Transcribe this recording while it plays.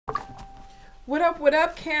What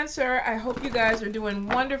up, Cancer? I hope you guys are doing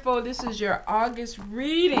wonderful. This is your August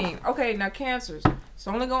reading. Okay, now Cancers, it's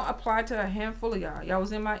only going to apply to a handful of y'all. Y'all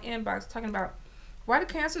was in my inbox talking about why do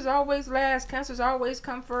Cancers always last? Cancers always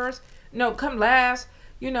come first. No, come last.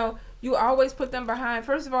 You know, you always put them behind.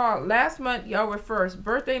 First of all, last month y'all were first.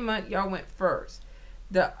 Birthday month y'all went first.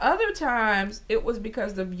 The other times it was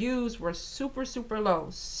because the views were super, super low.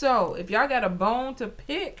 So if y'all got a bone to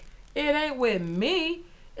pick, it ain't with me.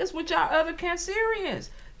 It's with y'all other Cancerians.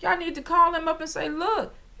 Y'all need to call them up and say,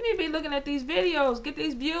 look, you need to be looking at these videos. Get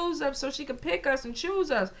these views up so she can pick us and choose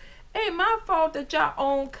us. Ain't my fault that y'all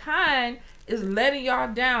own kind is letting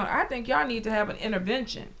y'all down. I think y'all need to have an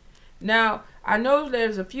intervention. Now, I know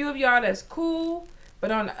there's a few of y'all that's cool.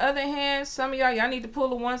 But on the other hand, some of y'all need to pull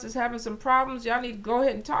the ones that's having some problems. Y'all need to go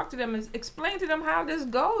ahead and talk to them and explain to them how this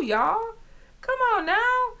go, y'all. Come on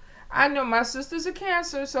now. I know my sister's a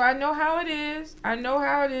Cancer, so I know how it is. I know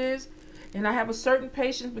how it is. And I have a certain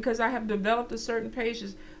patience because I have developed a certain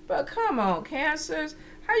patience. But come on, Cancers.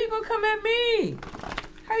 How you going to come at me?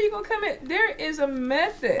 How you going to come at... There is a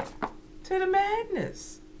method to the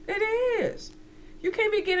madness. It is. You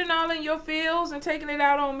can't be getting all in your feels and taking it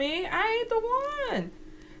out on me. I ain't the one.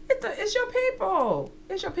 It's your people.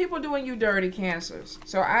 It's your people doing you dirty, Cancers.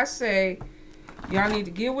 So I say, y'all need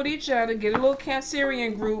to get with each other, get a little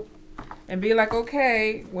Cancerian group, and be like,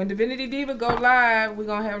 okay, when Divinity Diva go live, we're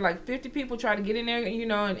going to have like 50 people try to get in there, you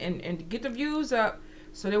know, and get the views up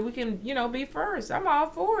so that we can, you know, be first. I'm all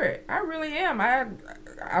for it. I really am.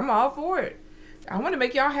 I'm all for it. I want to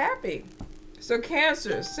make y'all happy. So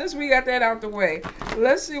Cancers, since we got that out the way,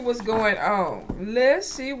 let's see what's going on. Let's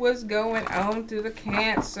see what's going on to the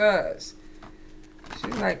Cancers.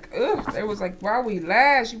 She's like, ugh, they was like, why we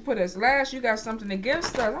last? You put us last. You got something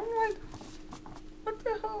against us. I'm like, what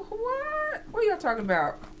the hell? What are y'all talking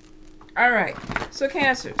about? All right. So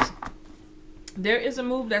Cancers, there is a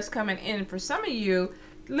move that's coming in. For some of you,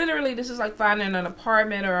 literally, this is like finding an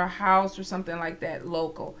apartment or a house or something like that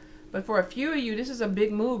local. But for a few of you, this is a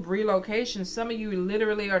big move, relocation. Some of you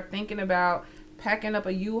literally are thinking about packing up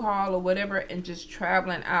a U-Haul or whatever and just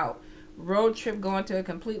traveling out. Road trip, going to a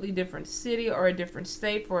completely different city or a different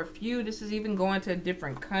state. For a few, this is even going to a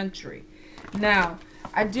different country. Now,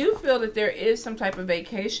 I do feel that there is some type of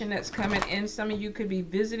vacation that's coming in. Some of you could be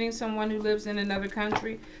visiting someone who lives in another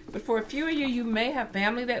country. But for a few of you, you may have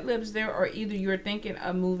family that lives there, or either you're thinking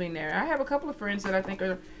of moving there. I have a couple of friends that I think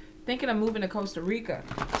are thinking of moving to Costa Rica.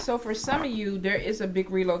 So for some of you, there is a big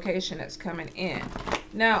relocation that's coming in.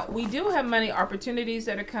 Now, we do have money opportunities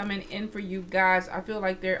that are coming in for you guys. I feel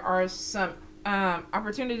like there are some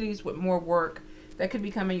opportunities with more work that could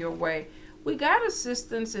be coming your way. We got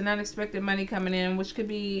assistance and unexpected money coming in, which could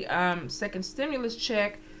be second stimulus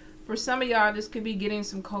check. For some of y'all, this could be getting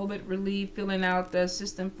some COVID relief, filling out the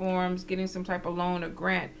assistance forms, getting some type of loan or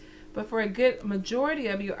grant. But for a good majority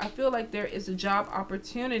of you, I feel like there is a job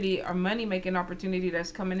opportunity or money-making opportunity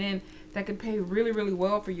that's coming in that could pay really, really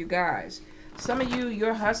well for you guys. Some of you,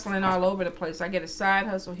 you're hustling all over the place. I get a side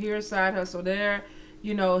hustle here, a side hustle there.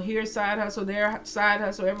 You know, here, side hustle, there, side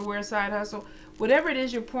hustle, everywhere, side hustle. Whatever it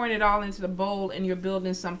is, you're pouring it all into the bowl and you're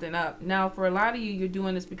building something up. Now, for a lot of you, you're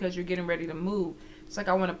doing this because you're getting ready to move. It's like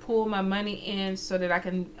I want to pull my money in so that I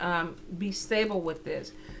can be stable with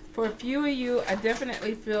this. For a few of you, I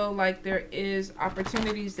definitely feel like there is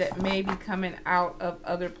opportunities that may be coming out of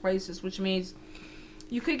other places, which means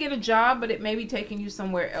you could get a job, but it may be taking you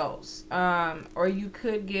somewhere else. Or you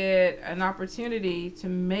could get an opportunity to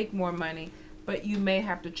make more money, but you may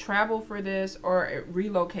have to travel for this or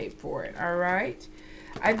relocate for it, all right?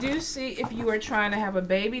 I do see if you are trying to have a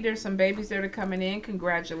baby, there's some babies that are coming in.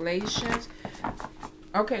 Congratulations.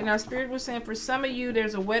 Okay, now Spirit was saying for some of you,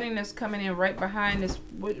 there's a wedding that's coming in right behind this,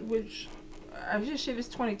 which this shit is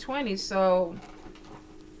 2020, so,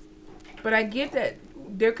 but I get that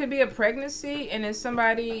there could be a pregnancy and then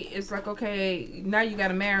somebody is like, okay, now you got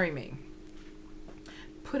to marry me.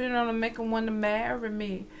 Put it on a make them want to marry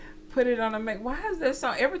me. Put it on a make, why is that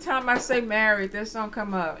song, every time I say married, that song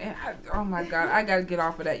come up, and oh my God, I got to get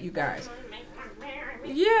off of that, you guys.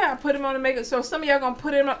 Yeah, put him on the makeup. So some of y'all gonna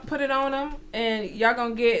put it on him, and y'all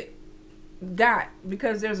gonna get got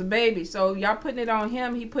because there's a baby. So y'all putting it on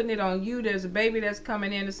him, he putting it on you. There's a baby that's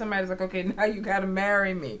coming in, and somebody's like, okay, now you gotta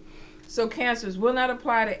marry me. So Cancers will not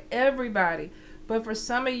apply to everybody, but for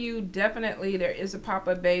some of you, definitely there is a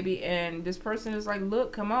pop-up baby, and this person is like,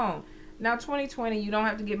 look, come on. Now 2020, you don't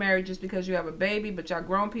have to get married just because you have a baby, but y'all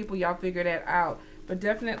grown people, y'all figure that out. But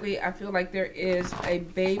definitely, I feel like there is a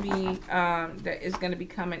baby that is going to be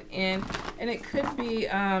coming in. And it could be,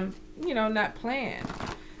 you know, not planned.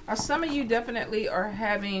 Some of you definitely are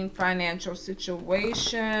having financial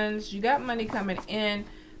situations. You got money coming in,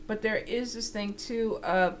 but there is this thing too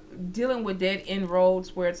of dealing with dead end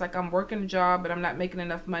roads where it's like I'm working a job, but I'm not making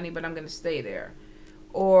enough money, but I'm going to stay there.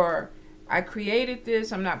 Or I created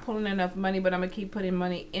this, I'm not pulling enough money, but I'm going to keep putting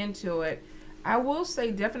money into it. I will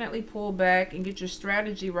say definitely pull back and get your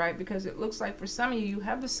strategy right, because it looks like for some of you, you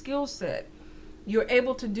have the skill set. You're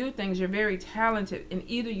able to do things. You're very talented, and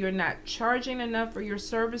either you're not charging enough for your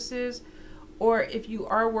services, or if you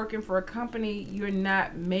are working for a company, you're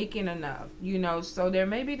not making enough, you know. So there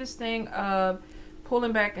may be this thing of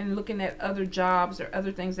pulling back and looking at other jobs or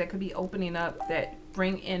other things that could be opening up that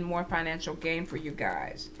bring in more financial gain for you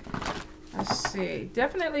guys. Let's see.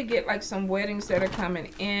 Definitely get like some weddings that are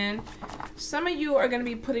coming in. Some of you are going to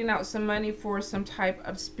be putting out some money for some type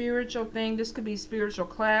of spiritual thing. This could be spiritual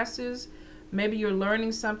classes. Maybe you're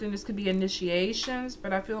learning something. This could be initiations,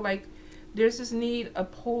 but I feel like there's this need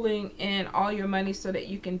of pulling in all your money so that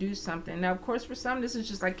you can do something. Now, of course, for some, this is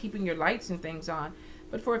just like keeping your lights and things on.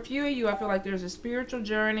 But for a few of you, I feel like there's a spiritual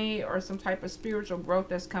journey or some type of spiritual growth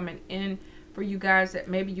that's coming in for you guys, that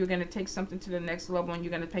maybe you're going to take something to the next level and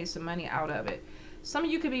you're going to pay some money out of it. Some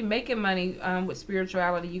of you could be making money with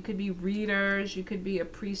spirituality. You could be readers. You could be a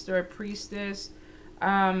priest or a priestess.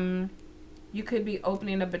 You could be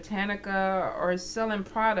opening a botanica or selling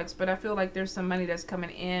products, but I feel like there's some money that's coming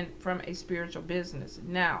in from a spiritual business.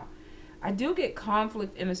 Now, I do get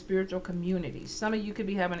conflict in a spiritual community. Some of you could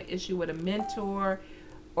be having an issue with a mentor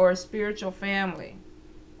or a spiritual family.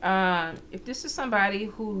 If this is somebody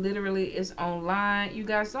who literally is online, you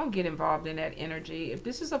guys don't get involved in that energy. If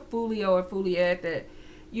this is a Foolio or Fouliette that,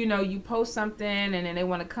 you know, you post something and then they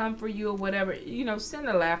want to come for you or whatever, you know, send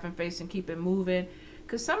a laughing face and keep it moving.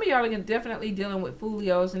 Because some of y'all are definitely dealing with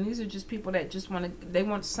Foolios, and these are just people that just want to, they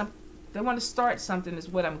want to start something is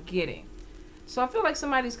what I'm getting. So I feel like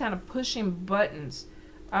somebody's kind of pushing buttons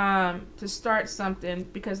to start something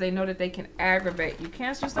because they know that they can aggravate you.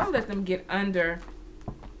 Cancers, don't let them get under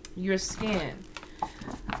your skin.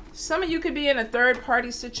 Some of you could be in a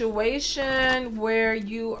third-party situation where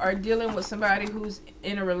you are dealing with somebody who's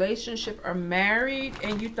in a relationship or married,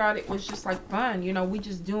 and you thought it was just like fun. You know, we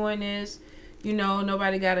just doing this. You know,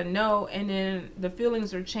 nobody got to know, and then the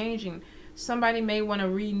feelings are changing. Somebody may want to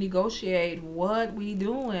renegotiate what we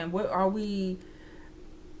doing. What are we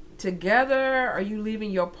together? Are you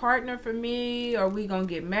leaving your partner for me? Are we going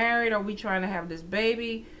to get married? Are we trying to have this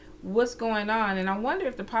baby? What's going on? And I wonder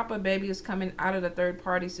if the papa baby is coming out of the third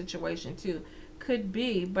party situation too. Could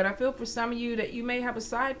be, but I feel for some of you that you may have a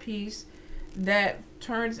side piece that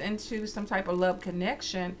turns into some type of love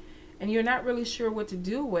connection, and you're not really sure what to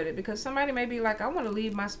do with it, because somebody may be like, I want to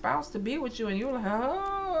leave my spouse to be with you, and you're like,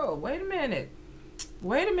 oh, wait a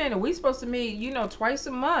minute, we supposed to meet, you know, twice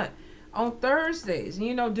a month on Thursdays,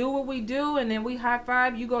 you know, do what we do, and then we high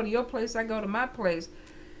five. You go to your place, I go to my place.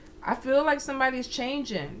 I feel like somebody's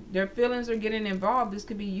changing. Their feelings are getting involved. This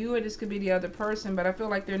could be you or this could be the other person, but I feel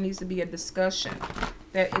like there needs to be a discussion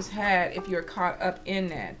that is had if you're caught up in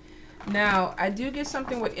that. Now, I do get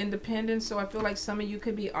something with independence, so I feel like some of you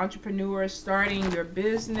could be entrepreneurs starting your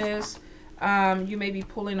business. You may be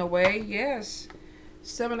pulling away. Yes.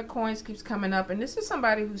 7 of Coins keeps coming up, and this is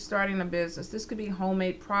somebody who's starting a business. This could be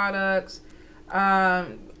homemade products,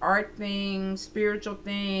 art things, spiritual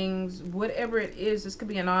things, whatever it is. This could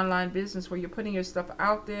be an online business where you're putting your stuff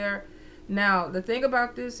out there. Now, the thing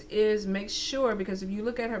about this is make sure, because if you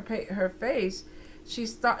look at her face,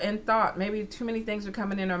 she's thought maybe too many things are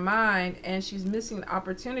coming in her mind, and she's missing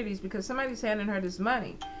opportunities because somebody's handing her this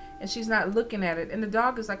money and she's not looking at it. And the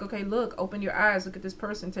dog is like, okay, look, open your eyes, look at this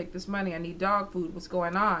person, take this money, I need dog food, what's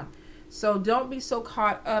going on? So don't be so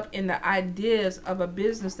caught up in the ideas of a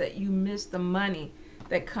business that you miss the money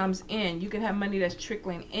that comes in. You can have money that's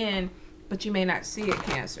trickling in, but you may not see it,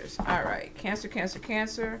 Cancers. All right, Cancer, Cancer,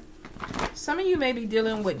 Cancer. Some of you may be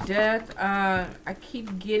dealing with death. I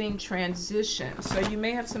keep getting transition. So you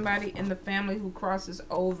may have somebody in the family who crosses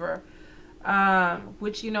over,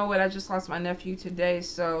 which, you know what, I just lost my nephew today.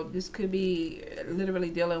 So this could be literally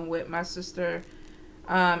dealing with my sister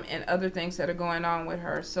and other things that are going on with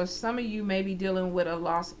her. So some of you may be dealing with a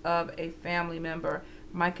loss of a family member.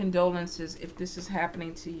 My condolences if this is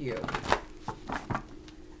happening to you.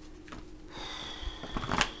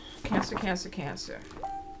 Cancer, Cancer, Cancer.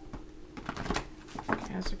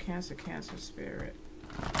 Cancer, Cancer, Cancer, Spirit.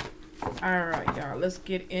 All right, y'all, let's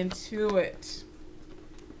get into it.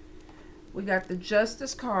 We got the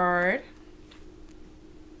Justice card.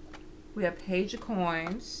 We have Page of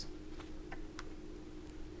Coins.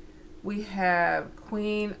 We have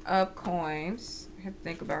Queen of Coins. I have to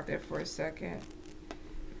think about that for a second.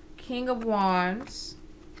 King of Wands.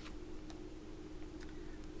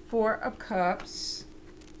 Four of Cups,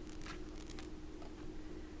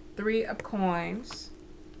 Three of Coins,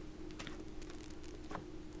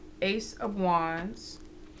 Ace of Wands,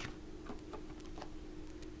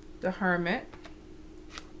 the Hermit,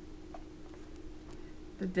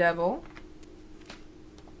 the Devil,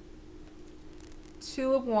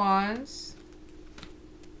 Two of Wands,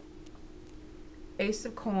 Ace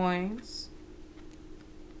of Coins,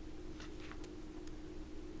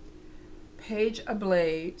 Page of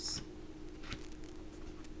Blades,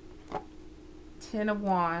 Ten of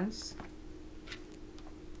Wands,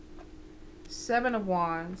 Seven of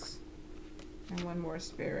Wands, and one more,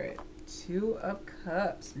 Spirit. Two of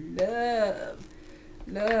Cups.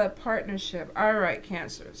 Love, partnership. All right,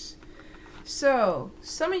 Cancers. So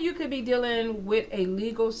some of you could be dealing with a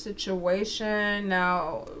legal situation.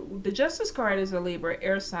 Now, the Justice card is a Libra,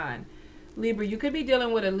 air sign. Libra, you could be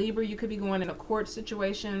dealing with a Libra. You could be going in a court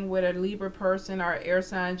situation with a Libra person or air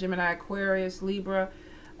sign, Gemini, Aquarius, Libra.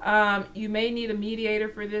 You may need a mediator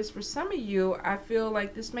for this. For some of you, I feel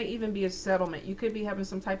like this may even be a settlement. You could be having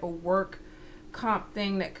some type of work comp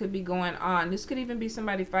thing that could be going on. This could even be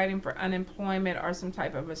somebody fighting for unemployment or some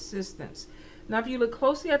type of assistance. Now, if you look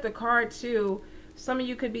closely at the card too, some of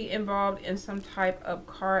you could be involved in some type of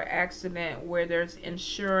car accident where there's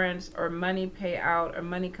insurance or money payout or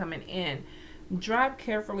money coming in. Drive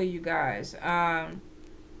carefully, you guys. I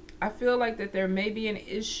feel like that there may be an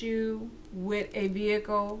issue with a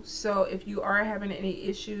vehicle. So if you are having any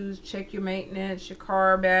issues, check your maintenance, your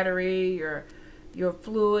car battery, your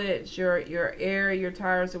fluids, your air, your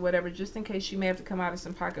tires, or whatever, just in case you may have to come out of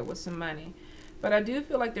some pocket with some money. But I do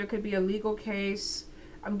feel like there could be a legal case.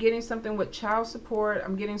 I'm getting something with child support.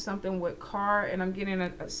 I'm getting something with car, and I'm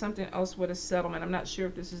getting something else with a settlement. I'm not sure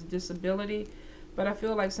if this is disability, but I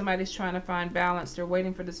feel like somebody's trying to find balance. They're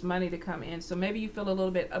waiting for this money to come in. So maybe you feel a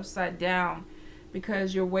little bit upside down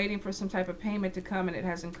because you're waiting for some type of payment to come and it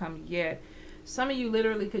hasn't come yet. Some of you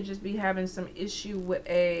literally could just be having some issue with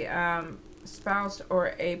a spouse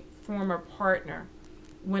or a former partner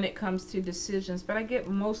when it comes to decisions, but I get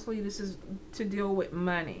mostly this is to deal with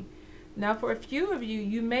money. Now, for a few of you,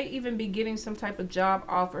 you may even be getting some type of job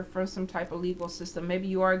offer from some type of legal system. Maybe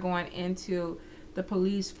you are going into the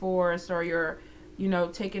police force, or you're, you know,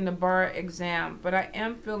 taking the bar exam. But I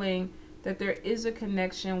am feeling that there is a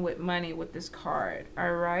connection with money with this card.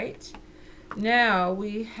 All right. Now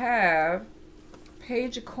we have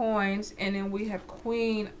Page of Coins, and then we have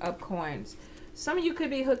Queen of Coins. Some of you could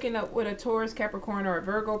be hooking up with a Taurus, Capricorn, or a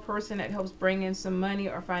Virgo person that helps bring in some money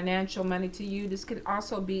or financial money to you. This could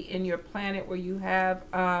also be in your planet where you have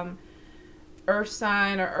earth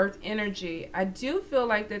sign or earth energy. I do feel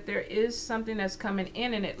like that there is something that's coming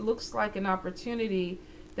in, and it looks like an opportunity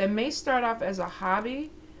that may start off as a hobby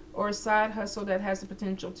or a side hustle that has the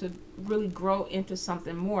potential to really grow into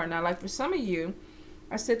something more. Now, like for some of you,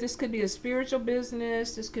 I said this could be a spiritual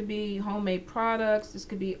business. This could be homemade products. This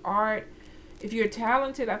could be art. If you're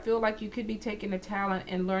talented, I feel like you could be taking a talent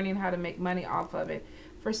and learning how to make money off of it.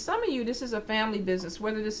 For some of you, this is a family business.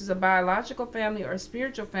 Whether this is a biological family or a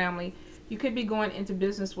spiritual family, you could be going into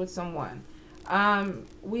business with someone.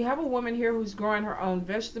 We have a woman here who's growing her own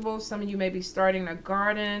vegetables. Some of you may be starting a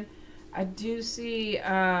garden. I do see,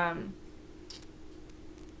 I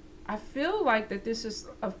feel like that this is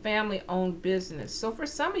a family-owned business. So for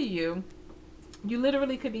some of you, you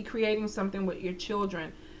literally could be creating something with your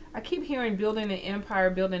children. I keep hearing building an empire,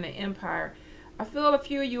 building an empire. I feel a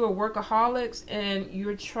few of you are workaholics and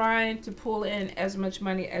you're trying to pull in as much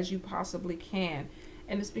money as you possibly can.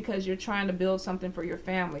 And it's because you're trying to build something for your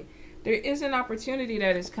family. There is an opportunity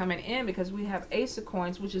that is coming in because we have Ace of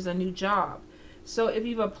Coins, which is a new job. So if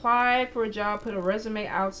you've applied for a job, put a resume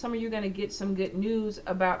out, some of you are going to get some good news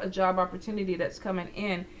about a job opportunity that's coming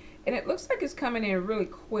in. And it looks like it's coming in really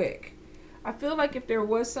quick. I feel like if there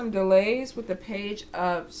was some delays with the Page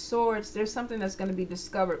of Swords, there's something that's going to be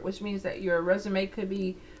discovered, which means that your resume could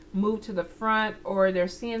be moved to the front, or they're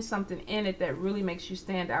seeing something in it that really makes you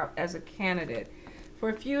stand out as a candidate. For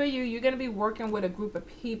a few of you, you're going to be working with a group of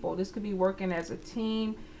people. This could be working as a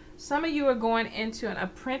team. Some of you are going into an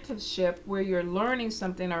apprenticeship where you're learning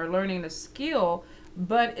something or learning a skill,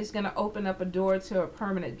 but it's going to open up a door to a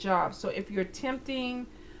permanent job. So if you're attempting,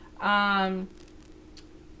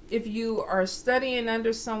 if you are studying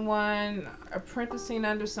under someone, apprenticing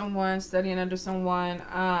under someone, studying under someone,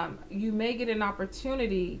 you may get an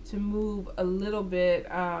opportunity to move a little bit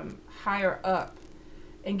higher up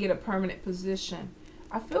and get a permanent position.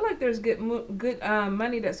 I feel like there's good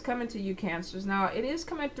money that's coming to you, Cancers. Now, it is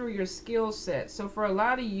coming through your skill set. So for a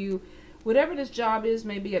lot of you, whatever this job is,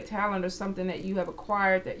 may be a talent or something that you have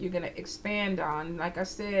acquired that you're going to expand on. Like I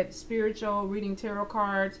said, spiritual, reading tarot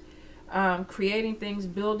cards, creating things,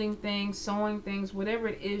 building things, sewing things, whatever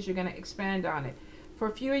it is, you're going to expand on it. For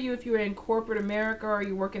a few of you, if you're in corporate America or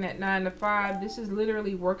you're working at 9 to 5, this is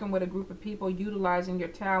literally working with a group of people, utilizing your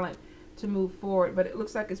talent to move forward. But it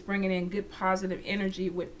looks like it's bringing in good positive energy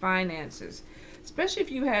with finances, especially if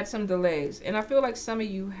you had some delays. And I feel like some of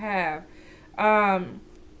you have.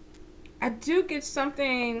 I do get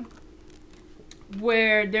something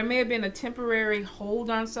where there may have been a temporary hold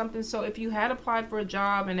on something. So if you had applied for a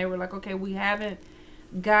job and they were like, okay, we haven't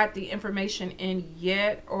got the information in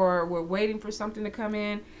yet, or we're waiting for something to come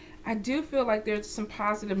in, I do feel like there's some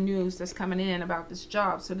positive news that's coming in about this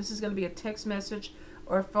job. So this is going to be a text message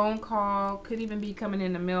or a phone call, could even be coming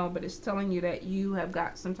in the mail, but it's telling you that you have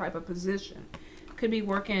got some type of position. Could be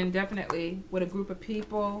working definitely with a group of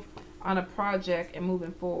people on a project and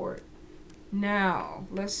moving forward. Now,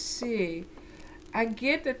 let's see. I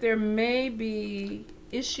get that there may be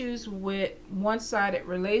issues with one-sided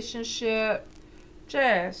relationship.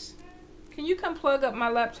 Jazz, can you come plug up my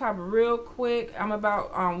laptop real quick? I'm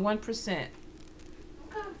about 1%.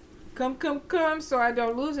 Come, so I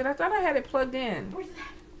don't lose it. I thought I had it plugged in. Where's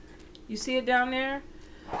that? You see it down there?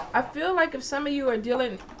 I feel like if some of you are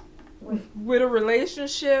dealing with a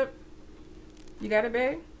relationship, you got it,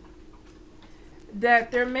 babe?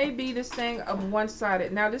 That there may be this thing of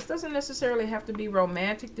one-sided. Now, this doesn't necessarily have to be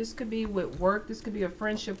romantic. This could be with work. This could be a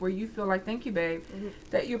friendship where you feel like, thank you, babe,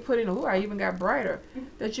 that you're putting, oh, I even got brighter,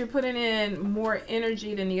 that you're putting in more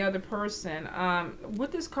energy than the other person.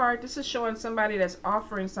 With this card, this is showing somebody that's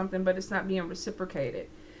offering something, but it's not being reciprocated.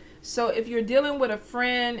 So if you're dealing with a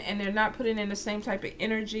friend and they're not putting in the same type of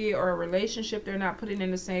energy, or a relationship, they're not putting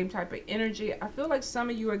in the same type of energy, I feel like some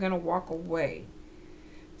of you are going to walk away.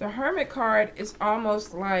 The Hermit card is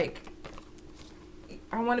almost like,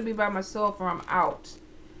 I want to be by myself or I'm out.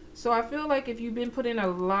 So I feel like if you've been putting a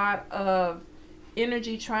lot of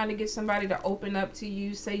energy trying to get somebody to open up to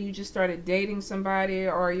you, say you just started dating somebody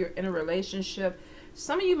or you're in a relationship,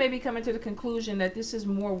 some of you may be coming to the conclusion that this is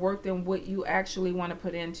more work than what you actually want to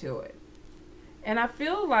put into it. And I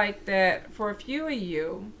feel like that for a few of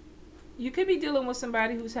you, you could be dealing with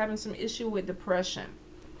somebody who's having some issue with depression.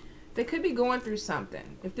 They could be going through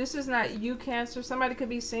something. If this is not you, Cancer, somebody could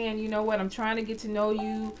be saying, you know what, I'm trying to get to know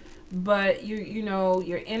you, but you know,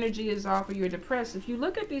 your energy is off or you're depressed. If you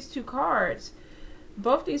look at these two cards,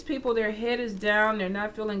 both these people, their head is down, they're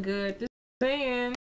not feeling good. This is saying